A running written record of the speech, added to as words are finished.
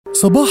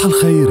صباح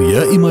الخير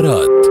يا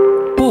إمارات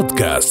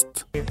بودكاست.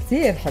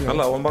 كثير حلو.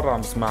 هلا أول مرة عم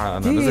اسمعها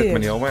أنا، نزلت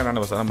من يومين أنا،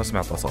 بس أنا ما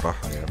سمعتها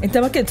صراحة يعني. أنت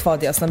ما كنت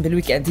فاضي أصلا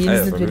بالويك إند، هي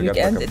نزلت بالويك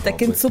إند، أنت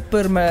كنت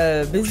سوبر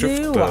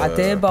بيزي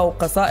وعتابة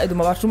وقصائد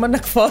وما بعرف شو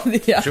منك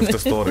فاضي يعني. شفت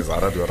ستوريز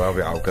على راديو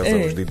الرابعة وكذا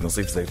وجديد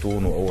نصيف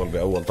زيتون وأول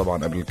بأول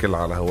طبعا قبل الكل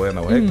على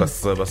هوانا وهيك،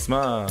 بس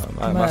ما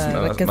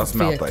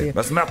سمعتها،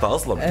 ما سمعتها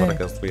أصلا، مش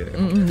ركزت فيها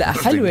يعني. لا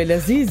حلوة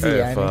لذيذة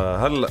يعني.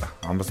 فهلا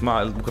عم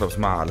بسمعها بكرة،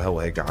 بسمعها على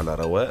الهوا هيك على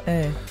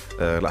رواق.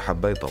 لا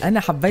حبيتها، أنا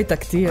حبيتها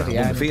كتير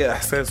يعني، فيها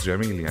إحساس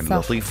جميل يعني،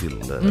 لطيفة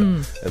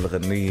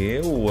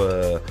الغنية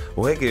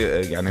وهيك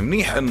يعني،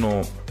 منيح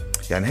إنه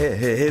يعني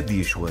هي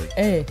هادية شوي.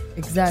 ايه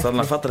اكزاكتلي. صار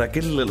لنا فترة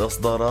كل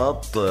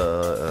الإصدارات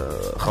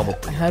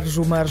خبط هرج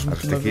ومرج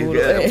مثل ما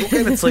بيقولوا،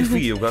 وكانت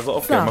صيفية وكذا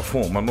اوكي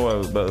مفهوم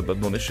انه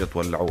بدهم اشياء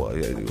تولعوها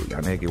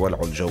يعني هيك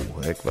يولعوا الجو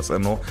هيك، بس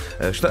انه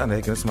اشتقنا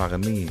هيك نسمع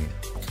غنية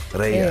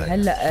رايقة.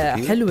 هلا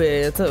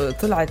حلوة،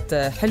 طلعت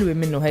حلوة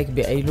منه هيك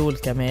بأيلول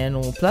كمان،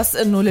 وبلس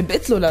انه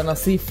لبقت له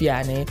لنصيف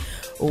يعني،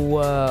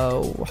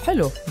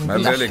 وحلو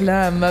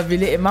بالأحلام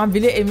ما عم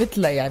بيلاقي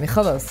مثله يعني،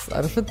 خلص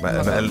عرفت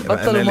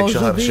بطلوا موجودين.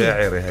 شهر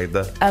شاعري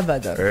هيدا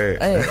أبدا.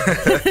 ايه.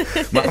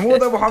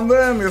 محمود أبو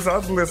حمدان،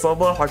 يسعد لي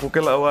صباحك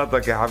وكل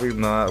أوقاتك يا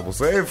حبيبنا أبو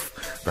سيف،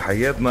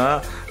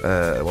 بحياتنا.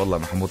 والله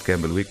محمود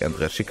كان بالويك اند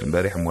غير شكل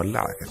امبارح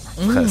مولعة،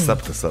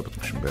 السبت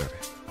مش امبارح.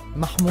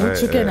 محمود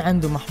شو كان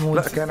عنده محمود؟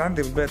 لا كان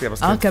عندي بالبيت بس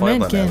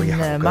كمان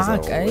كان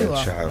معك.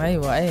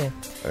 ايوه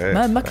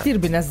ما كتير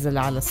بينزل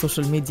على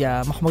السوشيال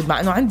ميديا محمود، مع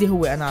انه عندي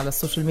هو انا على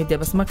السوشيال ميديا،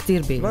 بس ما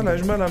كتير لا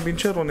اجمالا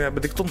بينشرون يعني،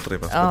 بدك تنطري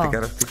بس بدك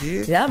عرفتي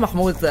كيف. يا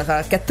محمود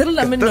كتر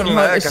لنا منهم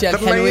الاشياء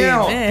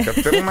الحلوين،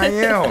 كتر لنا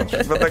اياهم شو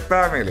بدك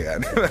تعمل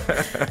يعني.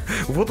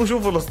 وفوتوا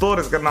شوفوا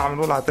الستوريز، كنا عم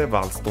نقول عتابة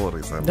على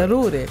الستوريز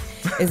ضروري.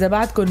 اذا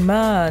بعدكم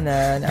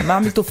ما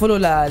عملتوا فولو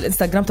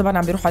للانستغرام طبعا،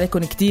 عم بيروح عليكم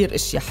كتير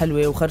اشياء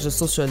حلوه وخارج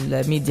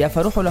السوشيال ميديا،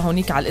 فروحوا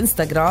لهونيك على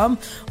الانستغرام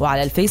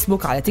وعلى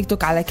الفيسبوك على تيك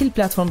توك، على كل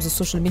بلاتفورمز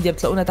السوشيال ميديا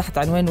بتلاقونا تحت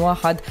عنوان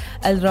واحد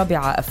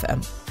الرابعة FM.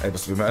 اي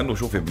بس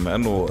بما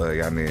انه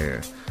يعني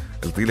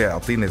قلت لي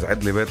اعطيني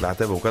زعد لي بيت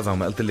العتابة وكذا،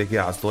 وما قلت لك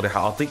اياه على ستوري،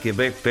 حاعطيك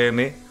بيت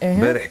تاني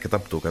امبارح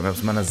كتبته كمان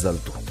بس ما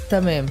نزلته.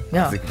 تمام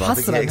يا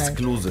حصرا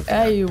اكسكلوزيف.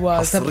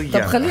 ايوه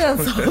طب خلينا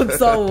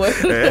نصور.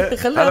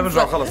 خلينا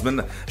نرجع خلص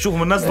شوف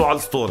مننزله على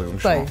الستوري.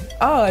 طيب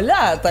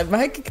لا طيب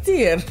ما هيك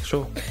كتير،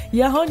 شو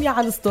يا هون يا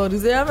على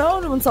الستوريز يا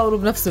هون بنصوروا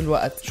بنفس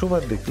الوقت. شو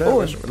بدك؟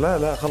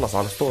 لا خلص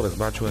على الستوريز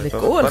بعد شوي.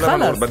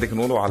 خلص بدك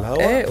نقوله على الهواء.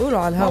 ايه قولوا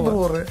على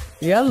الهواء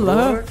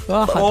يلا.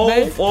 واحد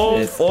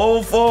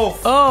اوف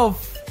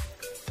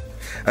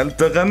قال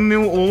تغني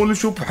وقول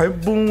شو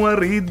بحبه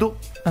وريده.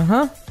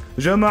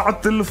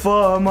 جمعت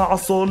الفا مع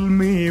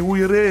صلمي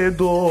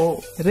وريدو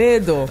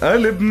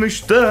قلب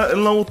مشتاق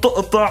لو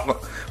تقطع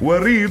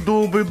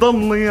وريدو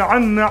بضل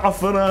عني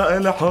عفراء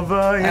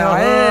الحبايا.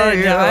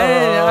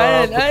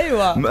 عين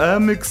ايوه.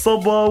 مقامك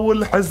صبا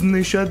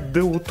والحزن شد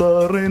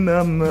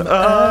وطارنا،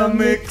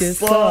 مقامك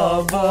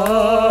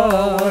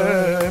صبا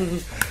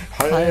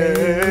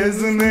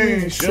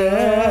حزني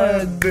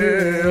شد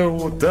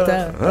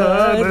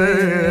وتهرينا.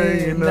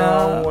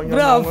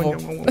 برافو.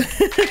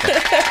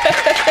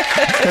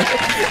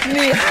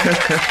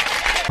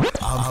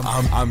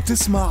 عم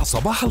تسمع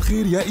صباح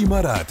الخير يا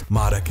إمارات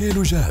مع ركيل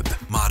وجاد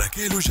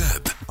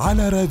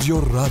على راديو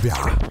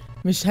الرابعة.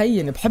 مش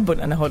هين بحبهم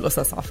أنا هول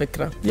القصص على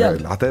فكرة.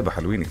 العتابة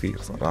حلوين كثير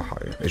صراحة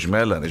يعني.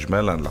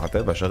 إجمالا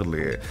العتابة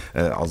شغلة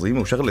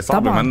عظيمة وشغلة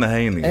صعبة منها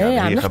هينة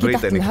يعني. هي خبرية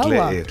إنك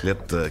تلاقي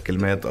 3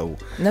 كلمات أو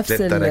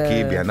 3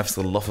 تراكيب يعني نفس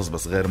اللفظ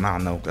بس غير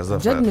معنى وكذا،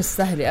 جد مش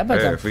سهلة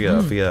أبدا.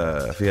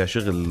 فيها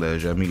شغل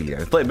جميل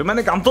يعني. طيب بما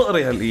إنك عم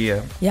تقري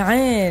هالأيام يا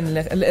عين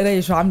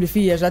القراية شو عاملة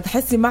فيها جد،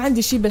 حسي ما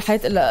عندي شي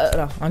بالحياة إلا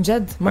أقرأ عن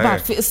جد. ما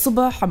بعرف في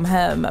الصبح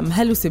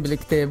مهلوسة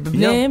بالكتاب،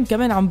 بنام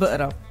كمان عم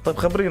بقرأ. طيب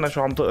خبرينا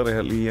شو عم تقري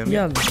هالأيام.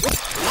 يلا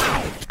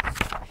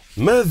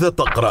ماذا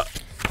تقرأ؟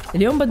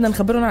 اليوم بدنا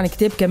نخبرنا عن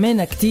كتاب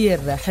كمان كتير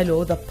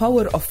حلو، The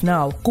Power of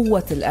Now،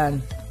 قوة الآن.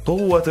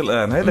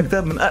 هذا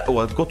كتاب من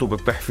أقوى الكتب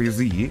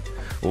التحفيزية،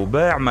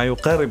 وباع ما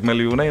يقارب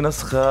 2,000,000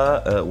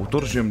 نسخة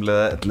وترجم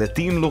ل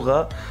 30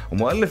 لغة.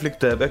 ومؤلف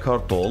الكتاب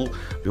إكهارت تول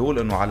بيقول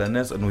إنه على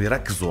الناس إنه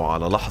يركزوا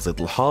على لحظة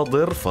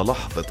الحاضر،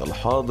 فلحظة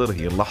الحاضر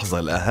هي اللحظة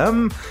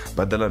الأهم،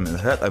 بدلا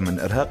من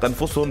إرهاق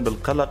أنفسهم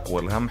بالقلق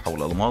والهم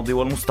حول الماضي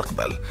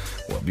والمستقبل.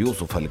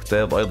 وبيوصف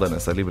هالكتاب أيضا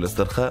أساليب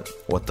الاسترخاء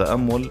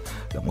والتأمل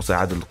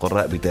لمساعدة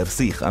القراء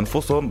بترسيخ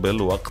أنفسهم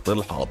بالوقت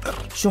الحاضر.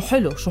 شو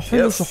حلو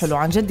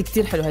عن جد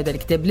كتير حلو هذا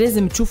الكتاب.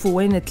 لازم تشوفوا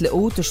وين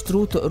تلاقوه،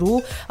 تشتروه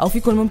تقروه، أو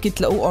فيكم ممكن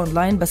تلاقوه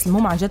أونلاين، بس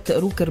المهم عن جد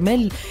تقروه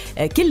كرمال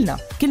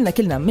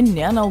كلنا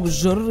مني أنا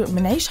والجر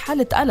منعيش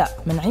حالة قلق،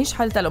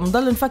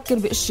 منضل نفكر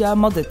بأشياء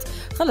مضت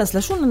خلص،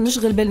 لشو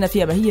نشغل بالنا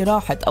فيها، ما هي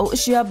راحت، أو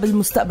أشياء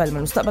بالمستقبل، من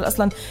المستقبل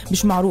أصلا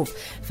مش معروف.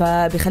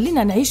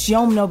 فبيخلينا نعيش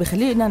يومنا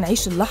وبيخلينا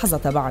نعيش اللحظة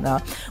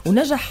تبعنا.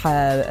 ونجح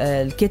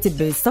الكاتب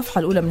بالصفحة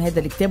الأولى من هذا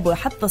الكتاب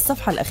وحتى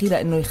الصفحة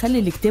الأخيرة إنه يخلي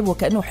الكتاب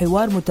وكأنه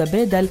حوار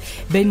متبادل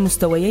بين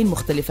مستويين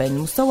مختلفين.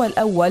 المستوى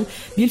الأول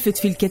بيلفت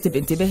فيه الكاتب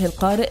انتباه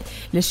القارئ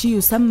لشيء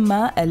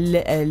يسمى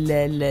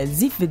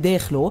الزيف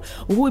بداخله،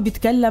 وهو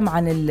بيتكلم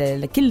عن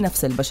كل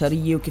نفس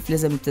البشرية وكيف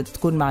لازم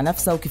تكون مع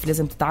نفسها وكيف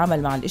لازم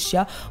تتعامل مع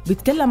الاشياء،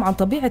 وبيتكلم عن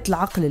طبيعة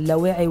العقل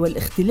اللاواعي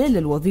والاختلال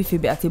الوظيفي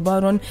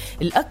باعتبارهم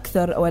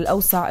الأكثر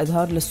والأوسع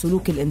إظهار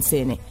للسلوك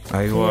الإنساني.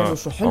 أيوة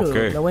شو حلو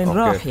لوين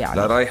راح يعني.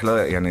 لا رايح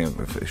يعني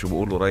شو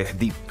بقولوا رايح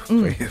ديب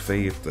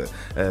فايت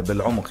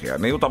بالعمق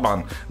يعني.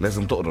 وطبعا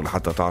لازم تقرأ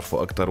لحتى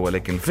تعرفوا أكتر،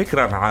 ولكن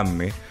الفكرة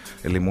العامة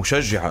اللي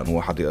مشجعة أنه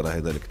واحد يقرأ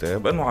هذا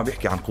الكتاب أنه عم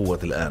يحكي عن قوة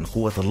الآن،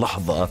 قوة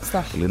اللحظة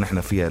صح. اللي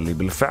نحن فيها، اللي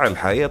بالفعل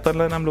حقيقة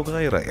لا نملك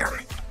غيرها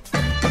يعني.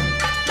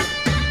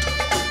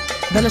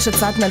 بلشت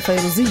ساعتنا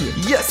الفيروزية.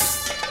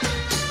 يس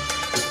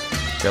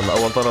يلا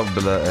أول طلب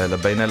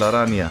لبينا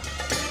لرانيا.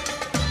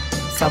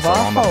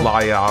 صباح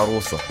اطلع يا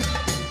عروسة.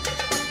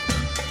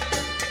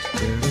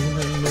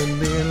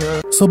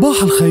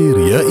 صباح الخير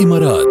يا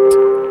إمارات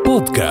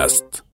بودكاست.